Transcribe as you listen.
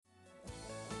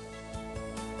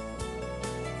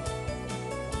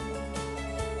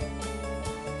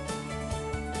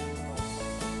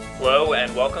Hello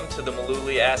and welcome to the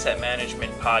Maluli Asset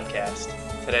Management Podcast.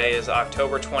 Today is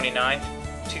October 29th,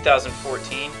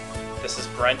 2014. This is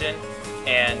Brendan,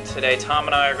 and today Tom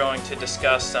and I are going to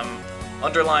discuss some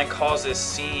underlying causes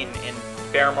seen in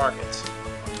bear markets.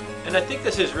 And I think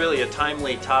this is really a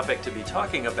timely topic to be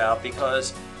talking about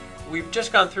because we've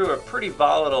just gone through a pretty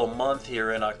volatile month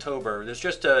here in October. There's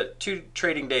just 2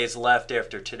 trading days left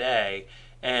after today,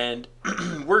 and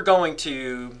we're going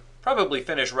to probably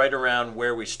finish right around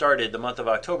where we started the month of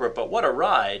October, but what a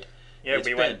ride. Yeah,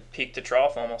 we went peak to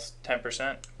trough almost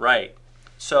 10%. Right.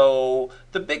 So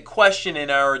the big question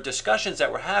in our discussions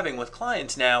that we're having with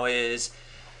clients now is,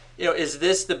 is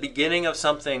this the beginning of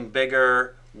something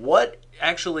bigger? What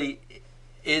actually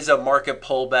is a market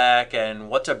pullback, and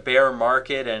what's a bear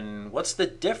market, and what's the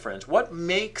difference? What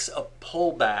makes a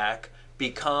pullback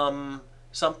become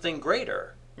something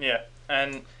greater? Yeah,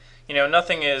 and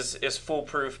nothing is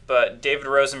foolproof, but David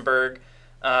Rosenberg,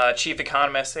 chief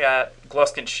economist at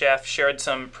Gluskin Sheff, shared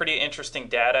some pretty interesting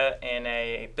data in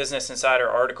a Business Insider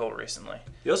article recently.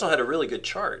 He also had a really good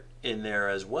chart in there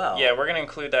as well. Yeah, we're going to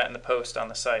include that in the post on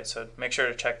the site, so make sure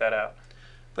to check that out.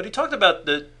 But he talked about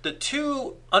the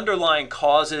 2 underlying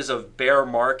causes of bear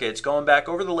markets going back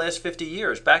over the last 50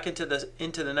 years, back into the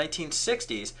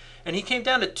 1960s, and he came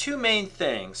down to 2 main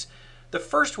things. The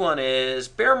first one is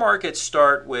bear markets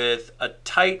start with a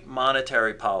tight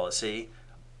monetary policy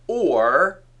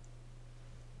or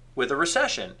with a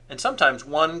recession. And sometimes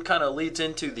one kind of leads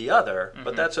into the other,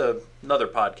 but that's another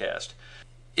podcast.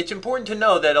 It's important to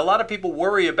know that a lot of people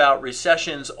worry about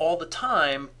recessions all the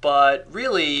time, but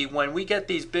really when we get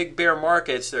these big bear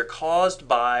markets, they're caused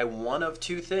by one of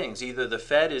 2 things. Either the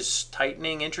Fed is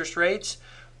tightening interest rates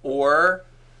or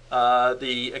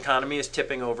the economy is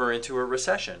tipping over into a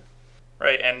recession.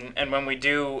 Right, and when we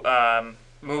do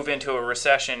move into a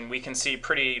recession, we can see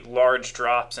pretty large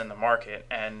drops in the market,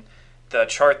 and the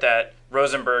chart that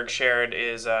Rosenberg shared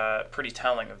is pretty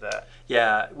telling of that.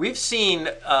 Yeah, we've seen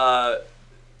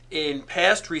in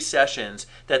past recessions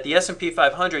that the S&P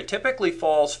 500 typically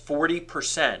falls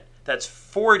 40%. That's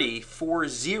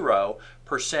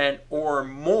 40% or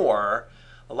more.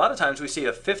 A lot of times we see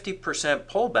a 50%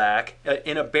 pullback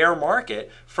in a bear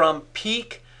market from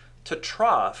peak to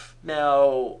trough.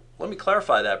 Now, let me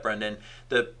clarify that, Brendan.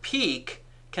 The peak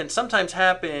can sometimes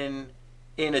happen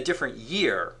in a different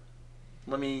year.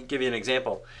 Let me give you an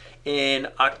example. In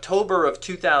October of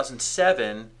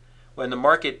 2007, when the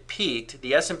market peaked,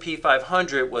 the S&P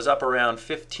 500 was up around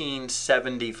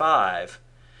 1575.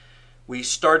 We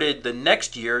started the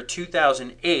next year,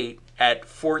 2008, at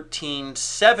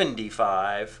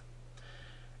 1475.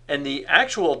 And the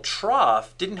actual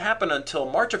trough didn't happen until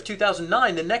March of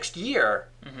 2009, the next year.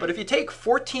 But if you take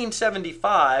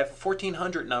 1475,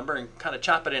 1400 number, and kind of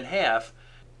chop it in half,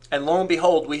 and lo and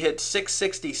behold, we hit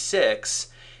 666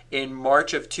 in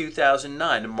March of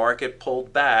 2009. The market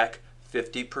pulled back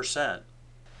 50%.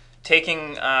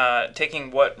 Taking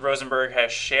what Rosenberg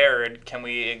has shared, can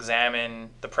we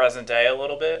examine the present day a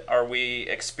little bit? Are we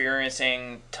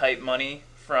experiencing tight money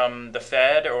from the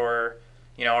Fed, or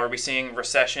are we seeing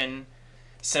recession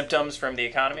symptoms from the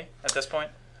economy at this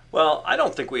point? Well, I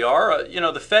don't think we are.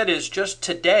 The Fed is just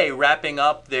today wrapping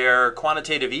up their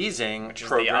quantitative easing Which is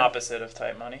program. the opposite of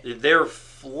tight money. They're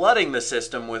flooding the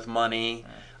system with money,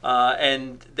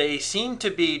 and they seem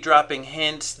to be dropping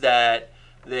hints that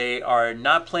they are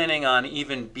not planning on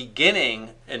even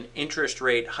beginning an interest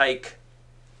rate hike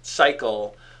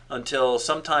cycle until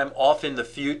sometime off in the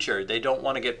future. They don't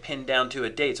want to get pinned down to a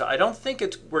date. So I don't think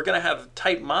we're going to have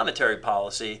tight monetary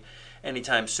policy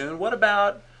anytime soon. What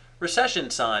about recession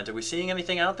signs? Are we seeing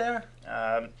anything out there?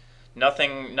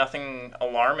 Nothing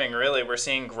alarming, really. We're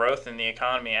seeing growth in the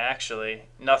economy, actually.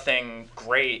 Nothing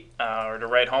great or to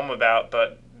write home about,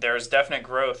 but there's definite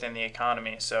growth in the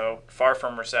economy, so far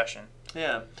from recession.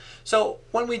 Yeah. So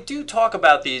when we do talk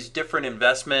about these different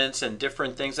investments and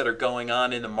different things that are going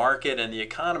on in the market and the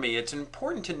economy, it's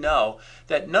important to know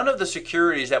that none of the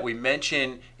securities that we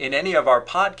mention in any of our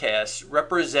podcasts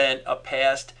represent a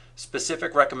past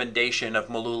specific recommendation of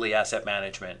Maluli Asset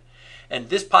Management. And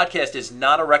this podcast is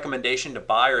not a recommendation to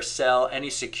buy or sell any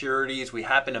securities we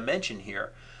happen to mention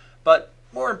here. But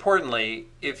more importantly,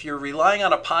 if you're relying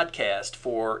on a podcast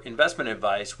for investment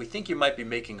advice, we think you might be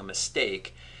making a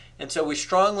mistake. And so we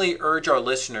strongly urge our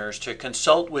listeners to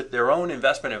consult with their own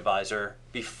investment advisor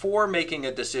before making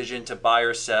a decision to buy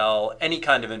or sell any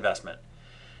kind of investment.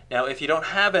 Now, if you don't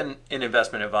have an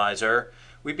investment advisor,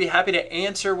 we'd be happy to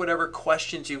answer whatever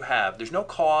questions you have. There's no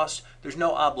cost, there's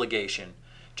no obligation.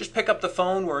 Just pick up the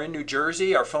phone. We're in New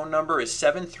Jersey. Our phone number is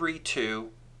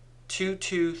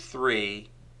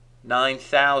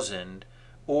 732-223-9000.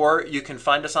 or you can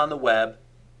find us on the web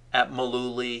at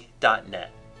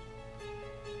maluli.net.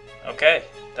 Okay,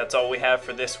 that's all we have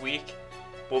for this week.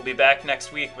 We'll be back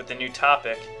next week with a new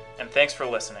topic, and thanks for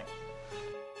listening.